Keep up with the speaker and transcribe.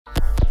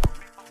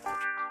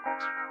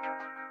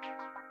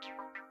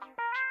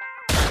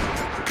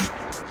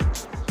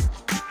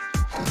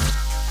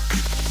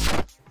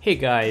Hey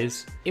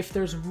guys, if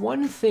there's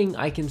one thing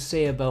I can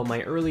say about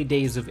my early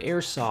days of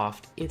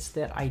Airsoft, it's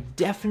that I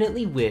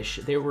definitely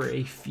wish there were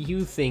a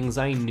few things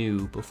I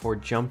knew before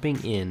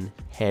jumping in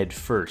head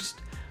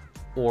first.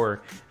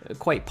 Or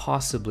quite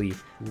possibly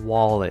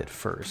wallet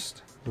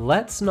first.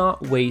 Let's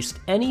not waste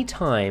any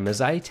time as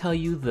I tell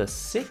you the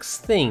 6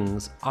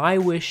 things I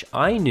wish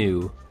I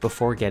knew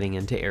before getting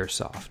into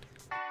Airsoft.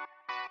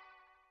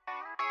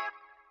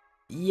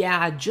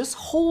 Yeah, just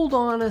hold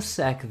on a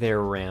sec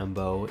there,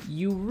 Rambo.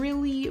 You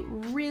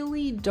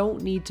really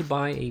don't need to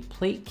buy a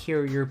plate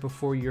carrier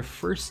before your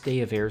first day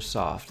of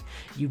Airsoft.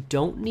 You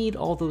don't need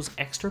all those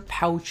extra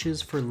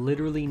pouches for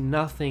literally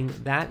nothing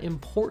that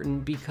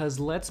important because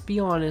let's be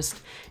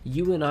honest,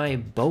 you and I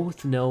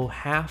both know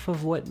half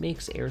of what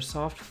makes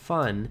Airsoft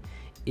fun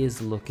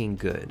is looking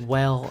good.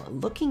 Well,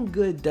 looking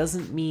good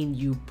doesn't mean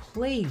you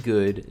play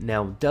good,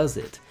 now does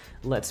it?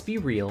 Let's be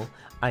real,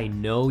 I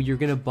know you're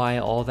gonna buy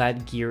all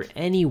that gear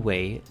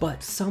anyway,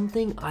 but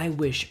something I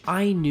wish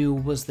I knew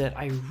was that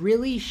I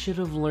really should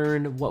have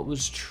learned what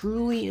was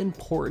truly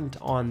important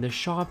on the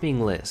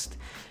shopping list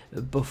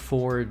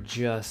before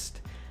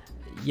just,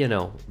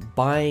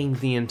 buying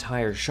the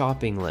entire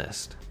shopping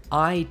list.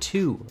 I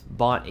too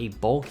bought a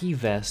bulky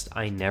vest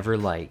I never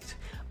liked.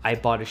 I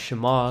bought a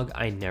shemagh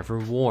I never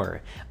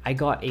wore. I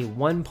got a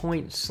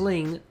 1-point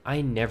sling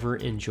I never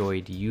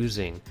enjoyed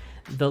using.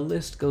 The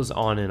list goes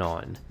on and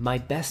on. My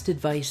best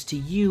advice to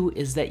you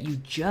is that you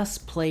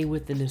just play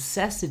with the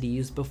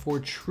necessities before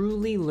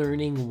truly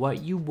learning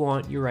what you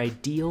want your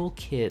ideal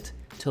kit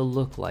to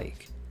look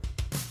like.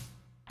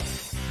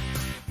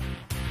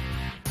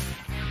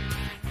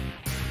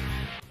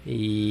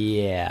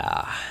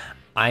 Yeah,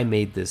 I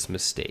made this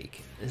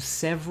mistake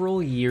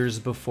several years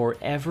before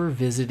ever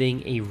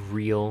visiting a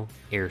real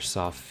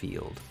airsoft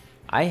field.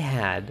 I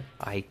had,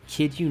 I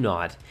kid you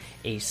not,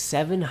 a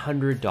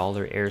 $700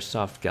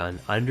 airsoft gun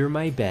under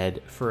my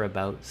bed for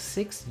about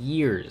 6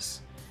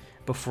 years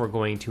before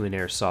going to an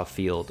airsoft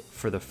field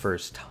for the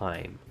first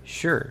time.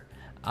 Sure,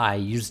 I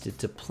used it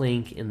to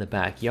plink in the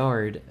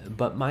backyard,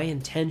 but my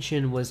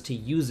intention was to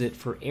use it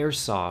for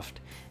airsoft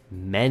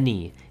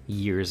many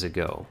years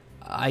ago.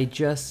 I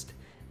just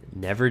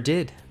never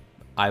did.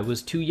 I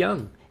was too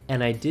young,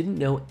 and I didn't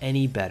know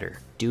any better.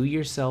 Do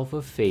yourself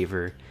a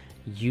favor,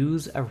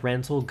 use a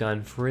rental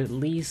gun for at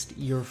least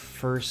your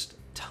first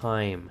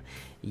time.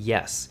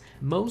 Yes,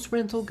 most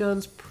rental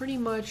guns pretty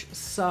much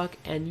suck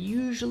and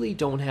usually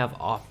don't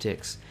have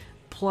optics.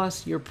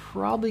 Plus, you're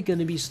probably going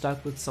to be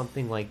stuck with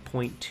something like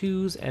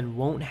 .2s and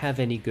won't have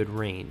any good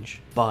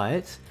range.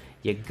 But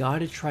you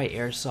gotta try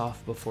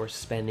Airsoft before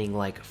spending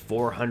like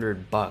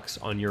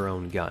 $400 on your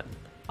own gun.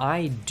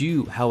 I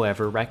do,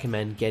 however,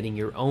 recommend getting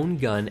your own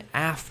gun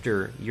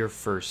after your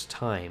first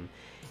time,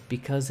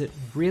 because it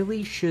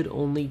really should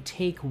only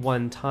take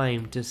one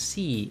time to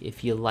see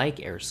if you like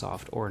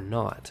Airsoft or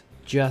not.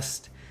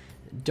 Just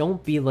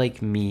don't be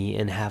like me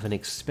and have an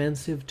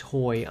expensive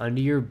toy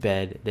under your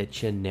bed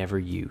that you never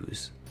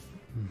use.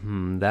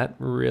 That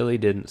really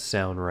didn't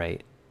sound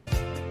right.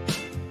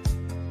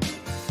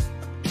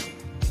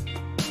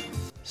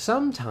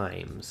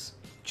 Sometimes,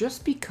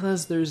 just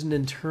because there's an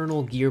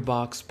internal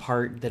gearbox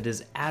part that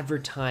is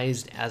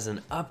advertised as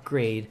an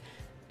upgrade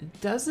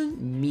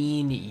doesn't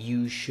mean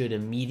you should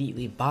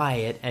immediately buy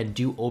it and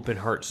do open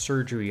heart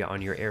surgery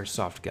on your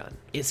airsoft gun.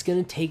 It's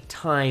gonna take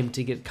time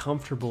to get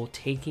comfortable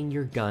taking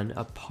your gun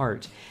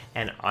apart,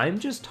 and I'm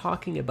just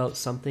talking about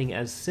something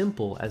as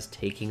simple as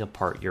taking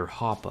apart your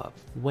hop-up.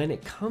 When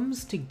it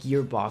comes to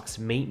gearbox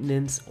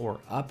maintenance or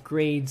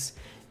upgrades,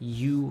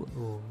 you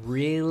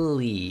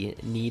really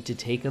need to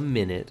take a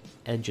minute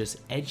and just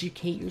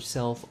educate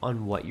yourself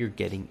on what you're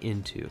getting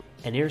into.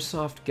 An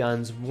airsoft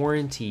gun's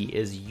warranty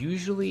is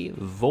usually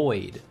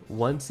void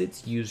once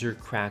its user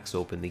cracks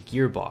open the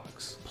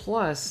gearbox.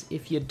 Plus,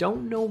 if you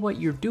don't know what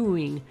you're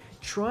doing,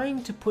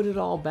 trying to put it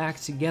all back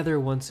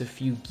together once a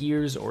few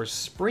gears or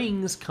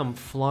springs come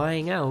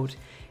flying out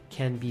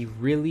can be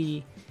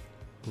really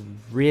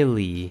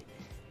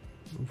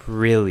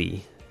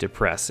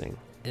depressing.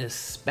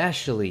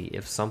 Especially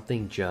if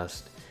something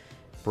just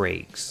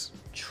breaks.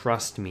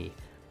 Trust me,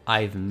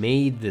 I've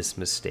made this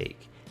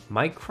mistake.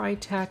 My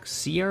Crytek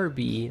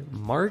CRB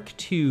Mark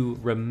II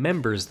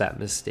remembers that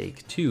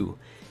mistake too,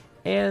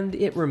 and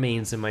it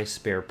remains in my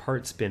spare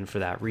parts bin for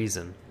that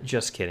reason.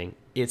 Just kidding,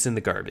 it's in the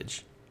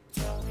garbage.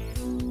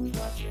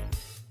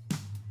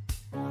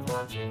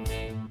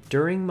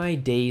 During my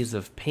days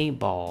of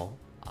paintball,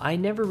 I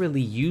never really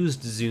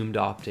used zoomed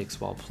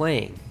optics while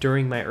playing.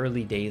 During my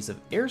early days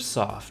of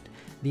Airsoft,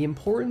 the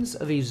importance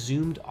of a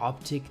zoomed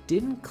optic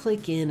didn't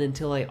click in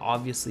until I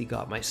obviously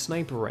got my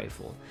sniper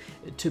rifle.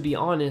 To be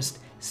honest,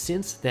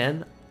 since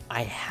then,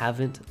 I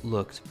haven't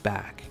looked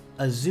back.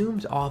 A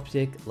zoomed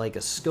optic like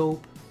a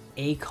scope,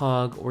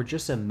 ACOG, or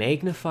just a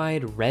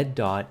magnified red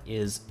dot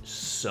is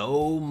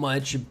so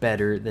much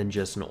better than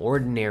just an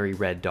ordinary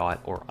red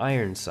dot or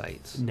iron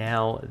sights.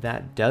 Now,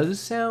 that does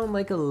sound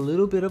like a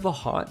little bit of a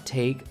hot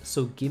take,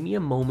 so give me a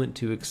moment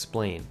to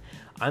explain.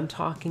 I'm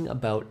talking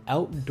about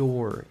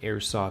outdoor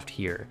airsoft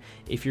here.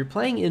 If you're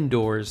playing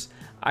indoors,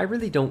 I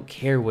really don't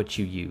care what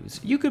you use.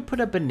 You could put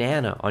a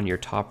banana on your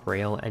top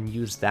rail and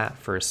use that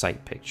for a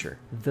sight picture.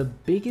 The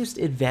biggest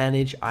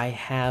advantage I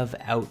have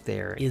out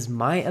there is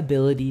my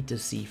ability to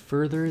see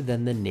further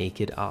than the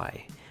naked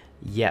eye.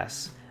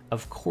 Yes,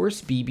 of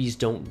course BBs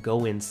don't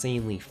go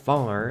insanely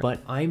far, but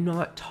I'm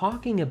not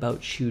talking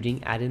about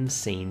shooting at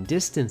insane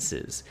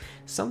distances.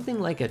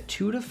 Something like a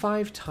 2 to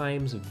 5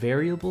 times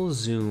variable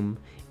zoom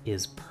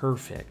is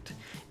perfect.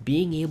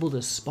 Being able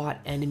to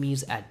spot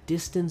enemies at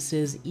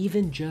distances,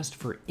 even just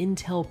for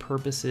intel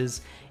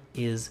purposes,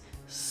 is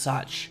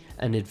such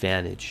an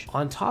advantage.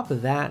 On top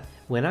of that,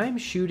 when I'm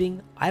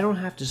shooting, I don't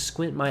have to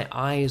squint my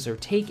eyes or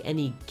take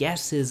any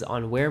guesses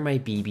on where my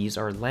BBs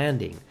are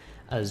landing.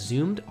 A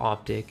zoomed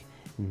optic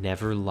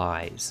never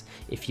lies.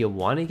 If you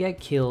want to get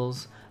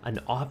kills, an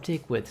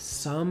optic with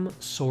some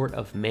sort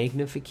of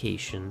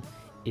magnification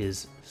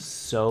is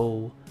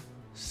so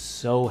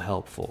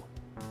helpful.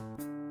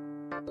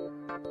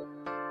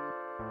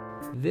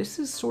 This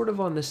is sort of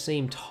on the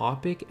same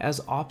topic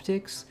as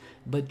optics,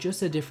 but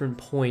just a different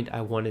point I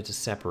wanted to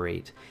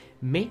separate.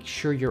 Make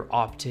sure your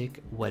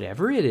optic,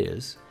 whatever it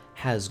is,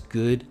 has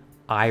good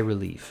eye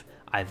relief.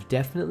 I've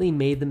definitely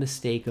made the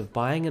mistake of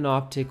buying an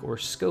optic or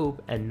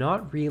scope and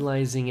not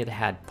realizing it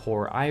had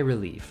poor eye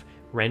relief,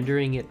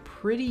 rendering it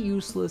pretty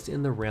useless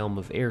in the realm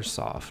of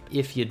airsoft.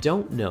 If you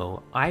don't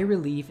know, eye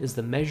relief is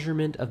the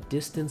measurement of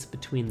distance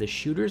between the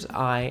shooter's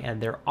eye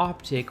and their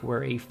optic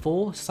where a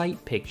full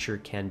sight picture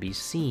can be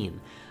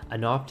seen.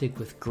 An optic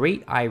with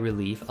great eye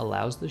relief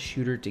allows the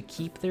shooter to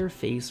keep their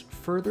face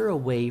further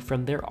away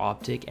from their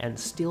optic and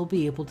still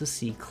be able to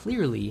see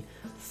clearly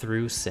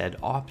through said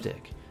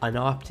optic. An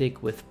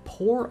optic with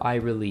poor eye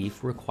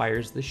relief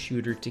requires the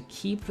shooter to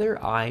keep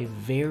their eye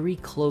very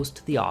close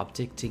to the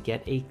optic to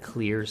get a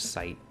clear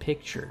sight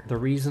picture. The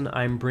reason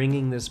I'm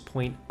bringing this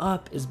point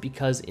up is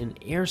because in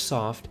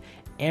airsoft,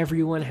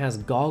 everyone has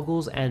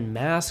goggles and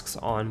masks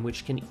on,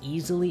 which can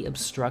easily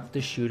obstruct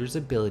the shooter's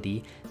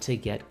ability to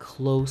get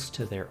close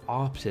to their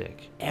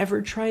optic.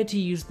 Ever tried to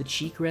use the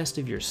cheek rest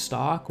of your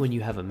stock when you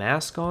have a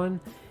mask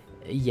on?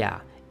 Yeah.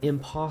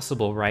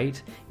 Impossible,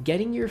 right?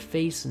 Getting your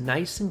face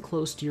nice and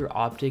close to your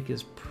optic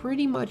is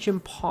pretty much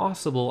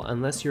impossible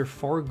unless you're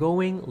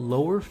foregoing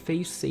lower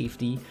face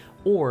safety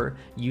or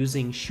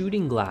using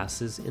shooting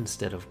glasses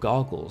instead of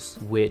goggles,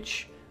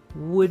 which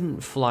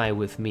wouldn't fly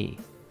with me,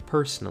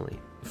 personally.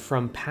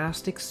 From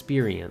past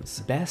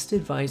experience, best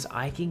advice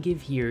I can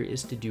give here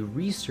is to do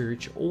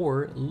research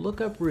or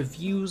look up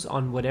reviews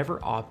on whatever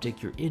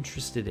optic you're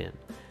interested in.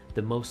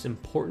 The most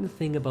important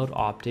thing about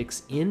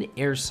optics in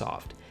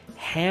airsoft,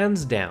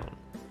 hands down,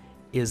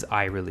 is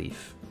eye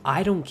relief.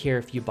 I don't care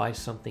if you buy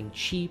something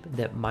cheap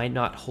that might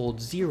not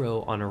hold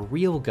zero on a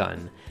real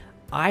gun.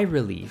 Eye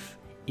relief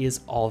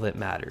is all that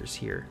matters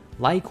here.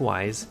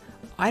 Likewise,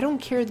 I don't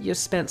care that you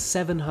spent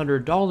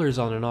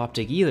 $700 on an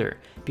optic either,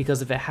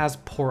 because if it has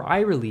poor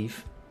eye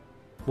relief,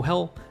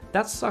 well,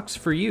 that sucks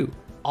for you.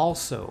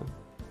 Also,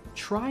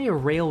 try a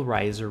rail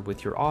riser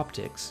with your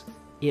optics.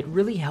 It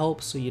really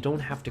helps so you don't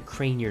have to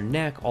crane your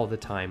neck all the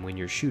time when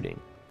you're shooting.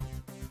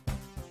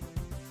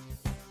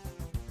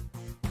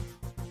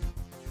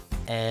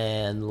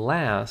 And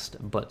last,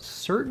 but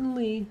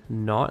certainly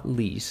not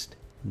least,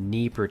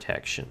 knee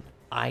protection.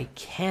 I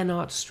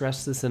cannot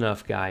stress this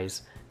enough,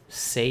 guys.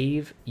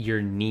 Save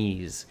your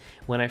knees.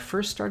 When I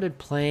first started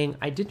playing,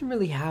 I didn't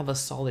really have a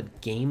solid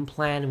game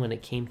plan when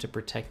it came to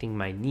protecting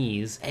my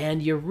knees,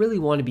 and you really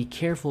want to be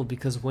careful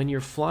because when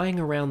you're flying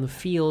around the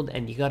field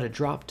and you gotta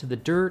drop to the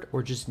dirt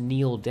or just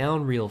kneel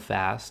down real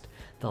fast,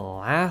 the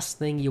last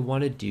thing you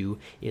want to do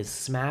is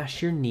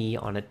smash your knee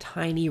on a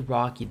tiny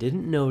rock you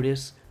didn't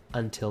notice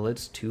until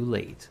it's too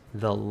late.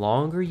 The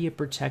longer you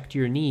protect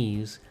your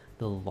knees,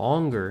 the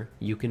longer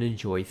you can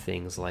enjoy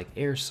things like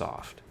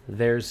airsoft.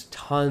 There's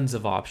tons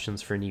of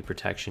options for knee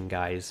protection,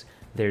 guys.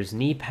 There's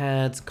knee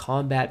pads,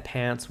 combat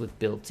pants with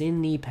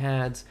built-in knee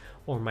pads,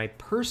 or my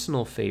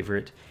personal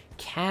favorite,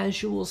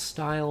 casual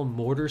style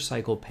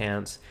motorcycle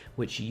pants,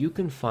 which you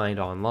can find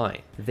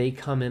online. They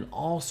come in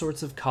all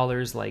sorts of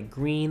colors like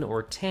green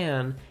or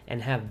tan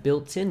and have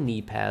built-in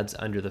knee pads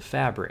under the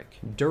fabric,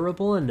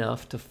 durable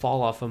enough to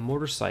fall off a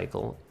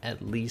motorcycle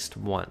at least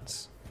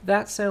once.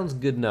 That sounds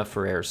good enough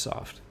for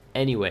airsoft.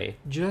 Anyway,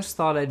 just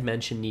thought I'd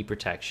mention knee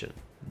protection.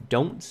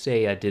 Don't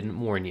say I didn't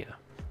warn you.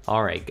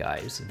 Alright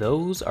guys,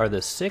 those are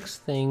the 6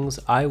 things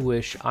I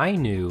wish I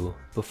knew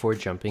before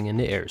jumping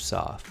into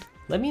airsoft.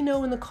 Let me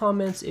know in the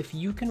comments if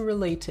you can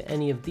relate to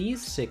any of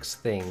these 6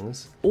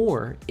 things,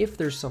 or if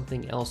there's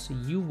something else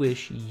you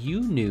wish you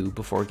knew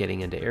before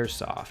getting into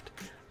airsoft.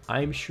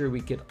 I'm sure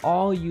we could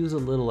all use a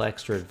little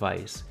extra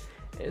advice,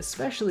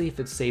 especially if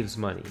it saves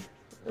money.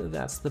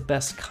 That's the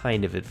best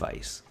kind of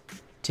advice.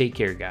 Take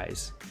care,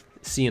 guys.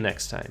 See you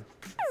next time.